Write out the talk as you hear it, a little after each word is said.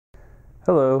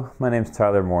Hello, my name is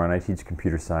Tyler Moore and I teach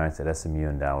computer science at SMU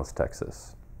in Dallas,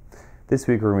 Texas. This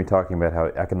week we're going to be talking about how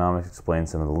economics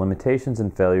explains some of the limitations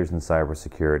and failures in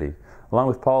cybersecurity, along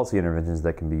with policy interventions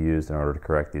that can be used in order to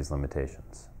correct these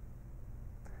limitations.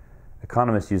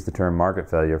 Economists use the term market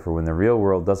failure for when the real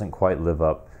world doesn't quite live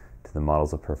up to the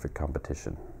models of perfect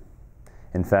competition.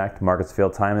 In fact, markets fail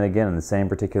time and again in the same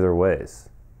particular ways,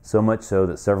 so much so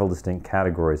that several distinct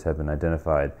categories have been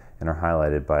identified and are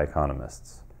highlighted by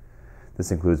economists. This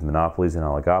includes monopolies and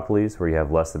oligopolies, where you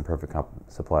have less than perfect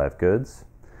supply of goods.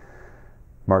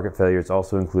 Market failures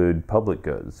also include public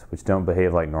goods, which don't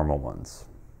behave like normal ones.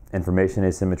 Information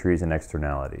asymmetries and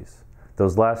externalities.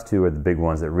 Those last two are the big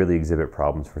ones that really exhibit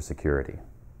problems for security.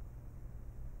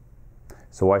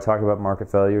 So why talk about market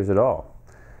failures at all?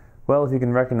 Well, if you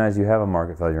can recognize you have a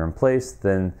market failure in place,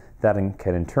 then that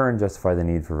can in turn justify the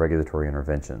need for regulatory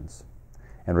interventions.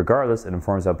 And regardless, it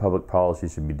informs how public policy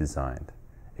should be designed.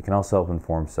 It can also help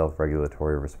inform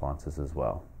self-regulatory responses as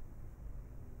well.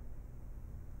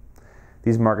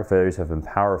 These market failures have been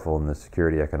powerful in the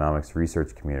security economics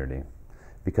research community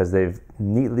because they've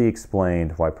neatly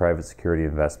explained why private security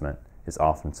investment is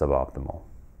often suboptimal.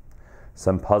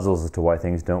 Some puzzles as to why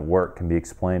things don't work can be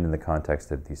explained in the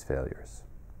context of these failures.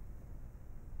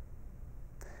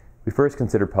 We first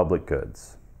consider public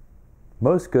goods.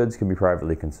 Most goods can be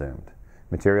privately consumed.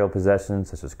 Material possessions,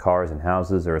 such as cars and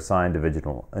houses, are assigned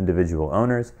to individual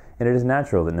owners, and it is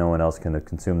natural that no one else can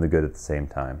consume the good at the same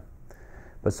time.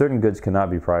 But certain goods cannot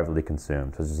be privately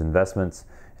consumed, such as investments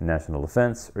in national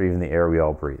defense or even the air we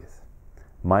all breathe.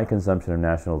 My consumption of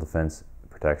national defense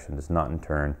protection does not in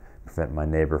turn prevent my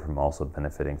neighbor from also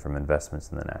benefiting from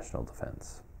investments in the national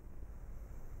defense.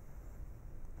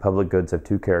 Public goods have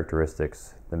two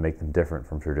characteristics that make them different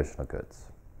from traditional goods.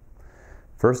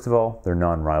 First of all, they're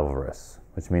non-rivalrous,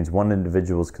 which means one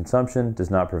individual's consumption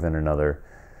does not prevent another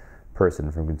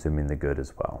person from consuming the good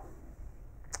as well.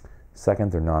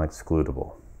 Second, they're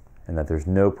non-excludable, in that there's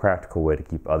no practical way to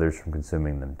keep others from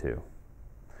consuming them too.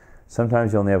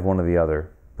 Sometimes you only have one or the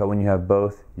other, but when you have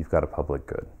both, you've got a public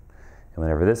good. And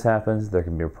whenever this happens, there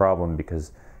can be a problem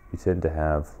because you tend to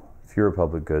have fewer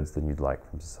public goods than you'd like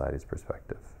from society's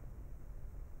perspective.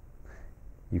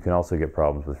 You can also get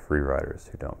problems with free riders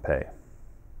who don't pay.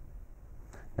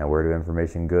 Now, where do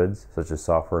information goods, such as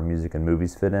software, music, and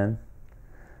movies fit in?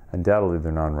 Undoubtedly,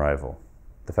 they're non-rival.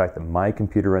 The fact that my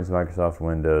computer runs Microsoft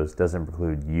Windows doesn't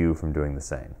preclude you from doing the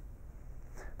same.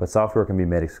 But software can be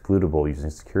made excludable using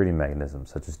security mechanisms,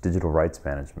 such as digital rights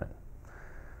management.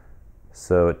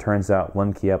 So it turns out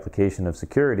one key application of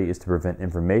security is to prevent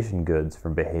information goods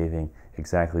from behaving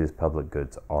exactly as public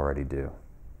goods already do.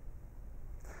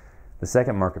 The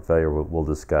second market failure we'll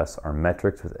discuss are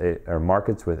markets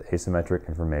with asymmetric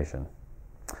information.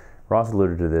 Ross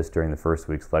alluded to this during the first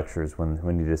week's lectures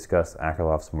when he discussed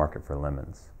Akerlof's market for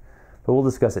lemons. But we'll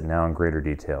discuss it now in greater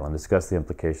detail and discuss the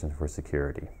implications for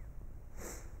security.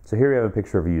 So here we have a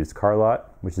picture of a used car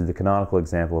lot, which is the canonical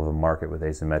example of a market with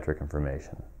asymmetric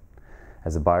information.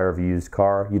 As a buyer of a used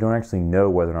car, you don't actually know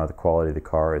whether or not the quality of the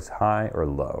car is high or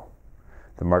low.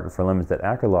 The market for lemons that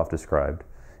Akerlof described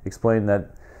explained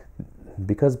that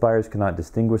because buyers cannot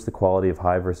distinguish the quality of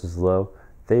high versus low,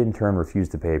 they in turn refuse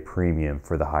to pay a premium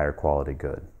for the higher quality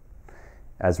good.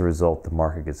 As a result, the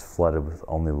market gets flooded with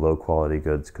only low quality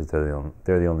goods because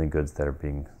they're the only goods that are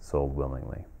being sold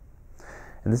willingly.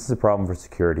 And this is a problem for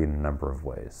security in a number of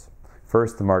ways.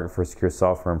 First, the market for secure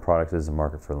software and products is a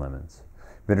market for lemons.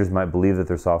 Vendors might believe that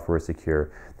their software is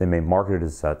secure, they may market it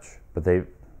as such, but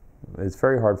it's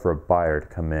very hard for a buyer to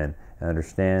come in and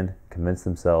understand, convince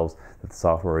themselves that the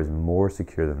software is more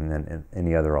secure than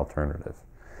any other alternative.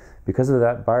 Because of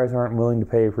that, buyers aren't willing to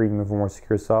pay a premium for more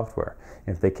secure software.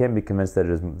 And if they can't be convinced that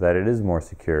it is more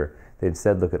secure, they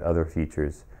instead look at other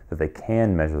features that they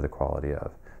can measure the quality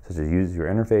of, such as user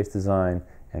interface design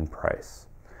and price.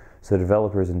 So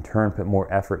developers in turn put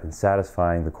more effort in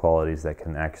satisfying the qualities that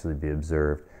can actually be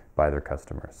observed by their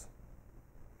customers.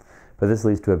 But this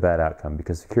leads to a bad outcome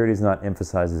because security is not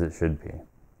emphasized as it should be.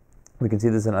 We can see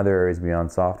this in other areas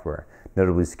beyond software,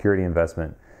 notably security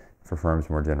investment for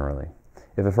firms more generally.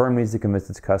 If a firm needs to convince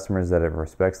its customers that it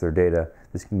respects their data,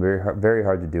 this can be very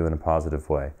hard to do in a positive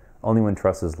way. Only when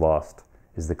trust is lost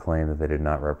is the claim that they did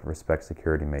not respect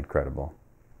security made credible.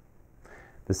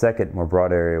 The second, more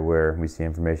broad area where we see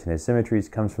information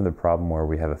asymmetries comes from the problem where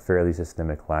we have a fairly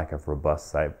systemic lack of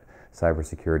robust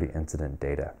cybersecurity incident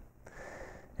data.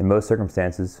 In most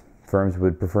circumstances, firms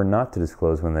would prefer not to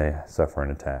disclose when they suffer an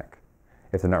attack.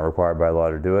 If they're not required by law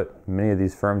to do it, many of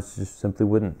these firms just simply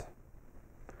wouldn't.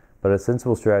 But a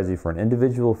sensible strategy for an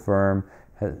individual firm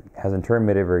has in turn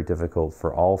made it very difficult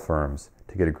for all firms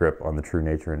to get a grip on the true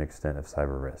nature and extent of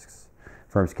cyber risks.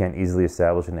 Firms can't easily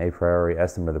establish an a priori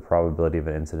estimate of the probability of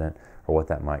an incident or what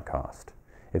that might cost.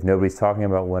 If nobody's talking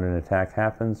about when an attack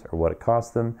happens or what it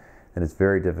costs them, then it's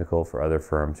very difficult for other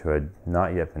firms who had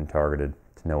not yet been targeted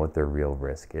to know what their real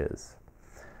risk is.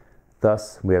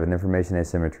 Thus, we have an information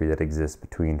asymmetry that exists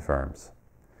between firms.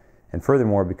 And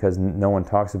furthermore, because no one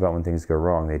talks about when things go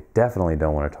wrong, they definitely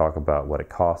don't want to talk about what it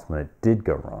cost when it did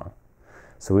go wrong.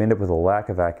 So we end up with a lack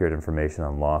of accurate information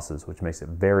on losses, which makes it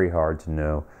very hard to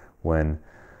know when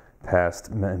past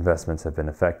investments have been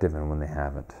effective and when they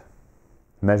haven't.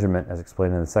 Measurement, as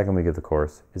explained in the second week of the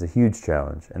course, is a huge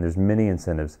challenge, and there's many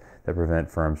incentives that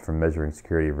prevent firms from measuring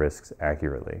security risks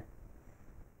accurately.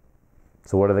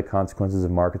 So what are the consequences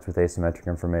of markets with asymmetric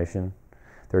information?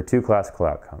 There are two classical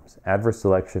outcomes: adverse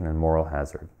selection and moral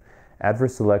hazard.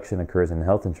 Adverse selection occurs in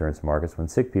health insurance markets when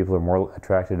sick people are more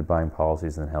attracted to buying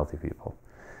policies than healthy people,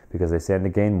 because they stand to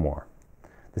gain more.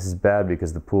 This is bad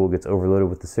because the pool gets overloaded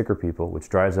with the sicker people, which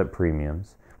drives up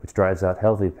premiums, which drives out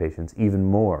healthy patients even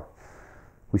more.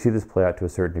 We see this play out to a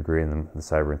certain degree in the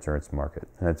cyber insurance market,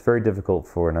 and it's very difficult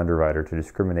for an underwriter to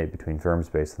discriminate between firms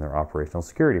based on their operational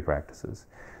security practices.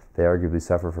 They arguably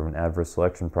suffer from an adverse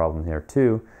selection problem here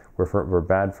too, where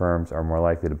bad firms are more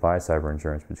likely to buy cyber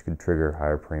insurance, which could trigger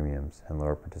higher premiums and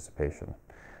lower participation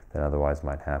than otherwise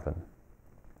might happen.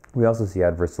 We also see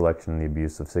adverse selection in the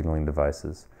abuse of signaling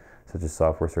devices, such as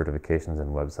software certifications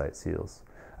and website seals,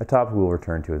 a topic we'll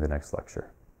return to in the next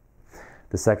lecture.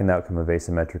 The second outcome of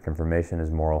asymmetric information is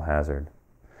moral hazard.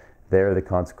 There, the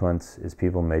consequence is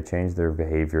people may change their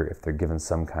behavior if they're given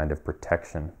some kind of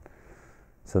protection.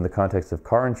 So in the context of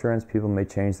car insurance, people may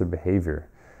change their behavior,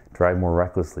 drive more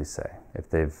recklessly, say, if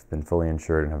they've been fully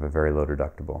insured and have a very low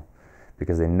deductible,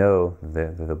 because they know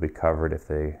that they'll be covered if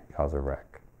they cause a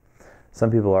wreck. Some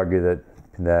people argue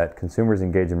that consumers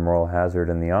engage in moral hazard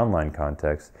in the online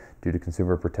context due to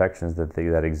consumer protections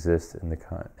that exist in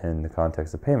the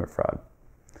context of payment fraud.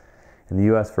 In the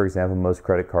U.S., for example, most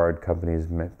credit card companies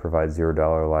provide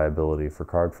 $0 liability for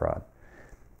card fraud.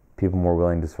 People are more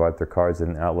willing to swipe their cards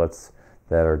in outlets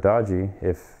that are dodgy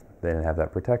if they didn't have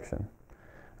that protection.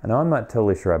 And I'm not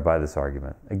totally sure I buy this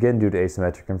argument, again due to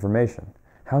asymmetric information.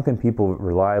 How can people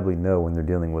reliably know when they're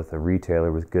dealing with a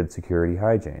retailer with good security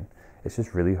hygiene? It's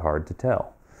just really hard to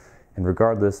tell. And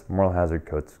regardless, moral hazard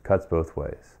cuts both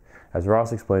ways. As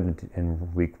Ross explained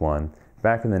in week 1,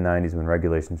 back in the 90s when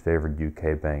regulations favored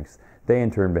UK banks, they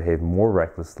in turn behaved more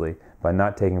recklessly by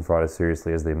not taking fraud as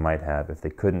seriously as they might have if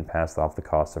they couldn't pass off the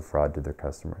cost of fraud to their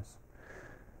customers.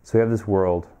 So we have this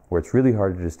world where it's really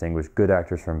hard to distinguish good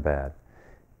actors from bad,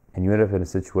 and you end up in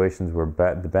situations where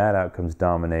the bad outcomes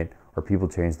dominate or people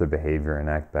change their behavior and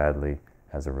act badly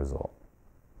as a result.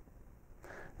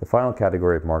 The final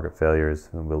category of market failures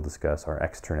that we'll discuss are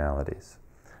externalities.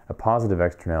 A positive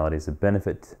externality is a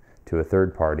benefit to a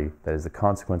third party that is the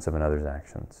consequence of another's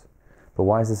actions. But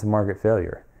why is this a market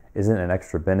failure? Isn't an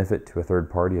extra benefit to a third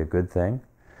party a good thing?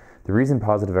 The reason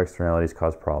positive externalities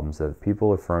cause problems is that people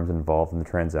or firms involved in the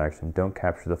transaction don't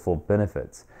capture the full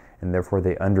benefits, and therefore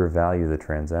they undervalue the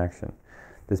transaction.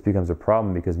 This becomes a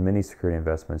problem because many security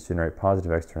investments generate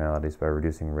positive externalities by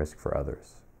reducing risk for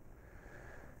others.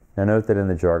 Now note that in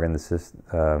the jargon,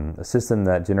 a system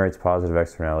that generates positive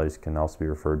externalities can also be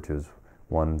referred to as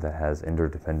one that has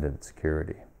interdependent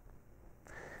security.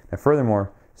 Now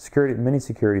furthermore, many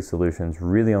security solutions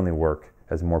really only work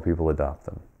as more people adopt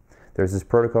them. There's this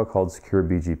protocol called Secure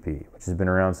BGP, which has been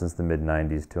around since the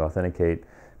mid-90s to authenticate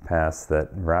paths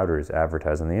that routers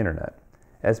advertise on the internet.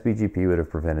 SBGP would have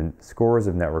prevented scores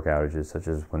of network outages, such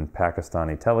as when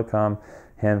Pakistani Telecom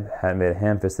had made a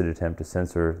ham-fisted attempt to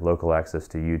censor local access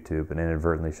to YouTube and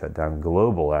inadvertently shut down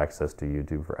global access to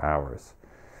YouTube for hours.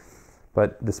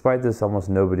 But despite this, almost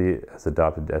nobody has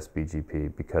adopted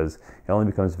SBGP because it only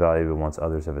becomes valuable once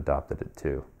others have adopted it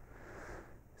too.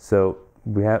 So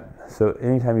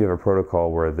anytime you have a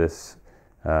protocol where this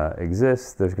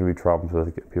exists, there's going to be problems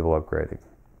with people upgrading.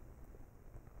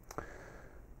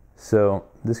 So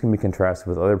this can be contrasted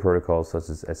with other protocols such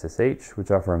as SSH,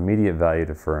 which offer immediate value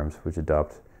to firms which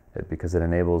adopt it because it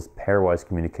enables pairwise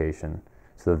communication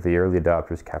so that the early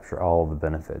adopters capture all of the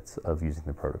benefits of using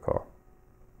the protocol.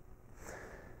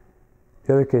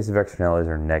 The other case of externalities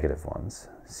are negative ones.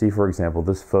 See, for example,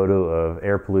 this photo of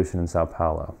air pollution in Sao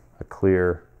Paulo, a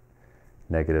clear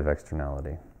negative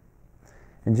externality.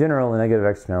 In general, a negative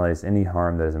externality is any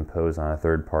harm that is imposed on a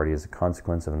third party as a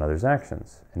consequence of another's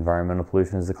actions. Environmental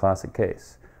pollution is the classic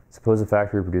case. Suppose a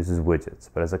factory produces widgets,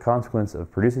 but as a consequence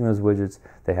of producing those widgets,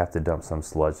 they have to dump some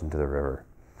sludge into the river.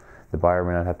 The buyer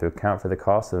may not have to account for the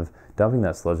cost of dumping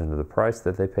that sludge into the price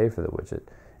that they pay for the widget,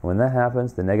 And when that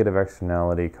happens, the negative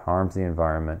externality harms the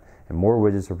environment, and more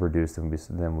widgets are produced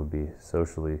than would be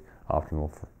socially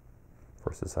optimal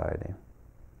for society.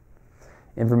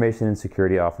 Information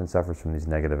insecurity often suffers from these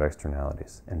negative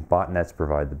externalities, and botnets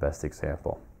provide the best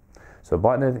example. So a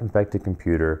botnet-infected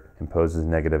computer imposes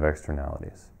negative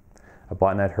externalities. A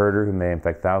botnet herder who may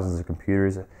infect thousands of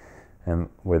computers, and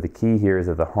where the key here is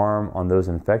that the harm on those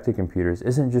infected computers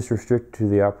isn't just restricted to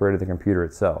the operator of the computer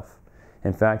itself.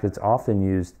 In fact, it's often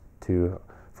used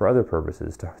for other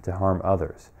purposes, to harm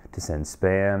others, to send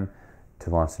spam, to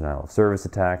launch denial of service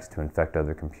attacks, to infect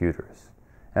other computers.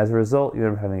 As a result, you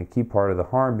end up having a key part of the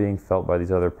harm being felt by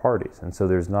these other parties, and so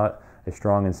there's not a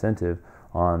strong incentive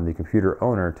on the computer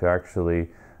owner to actually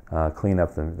clean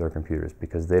up their computers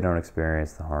because they don't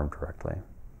experience the harm directly.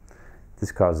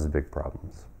 This causes big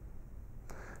problems.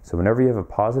 So whenever you have a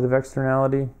positive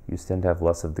externality, you tend to have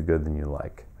less of the good than you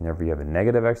like. Whenever you have a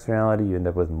negative externality, you end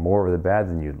up with more of the bad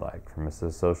than you'd like from a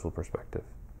social perspective.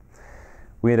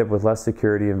 We end up with less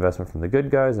security investment from the good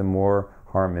guys and more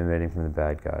harm emanating from the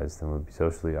bad guys than would be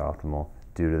socially optimal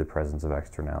due to the presence of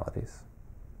externalities.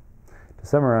 To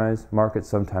summarize, markets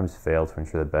sometimes fail to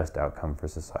ensure the best outcome for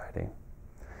society.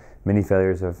 Many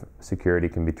failures of security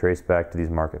can be traced back to these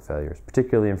market failures,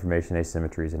 particularly information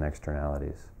asymmetries and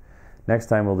externalities. Next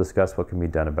time we'll discuss what can be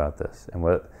done about this and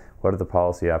what the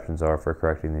policy options are for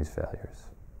correcting these failures.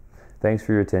 Thanks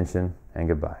for your attention, and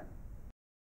goodbye.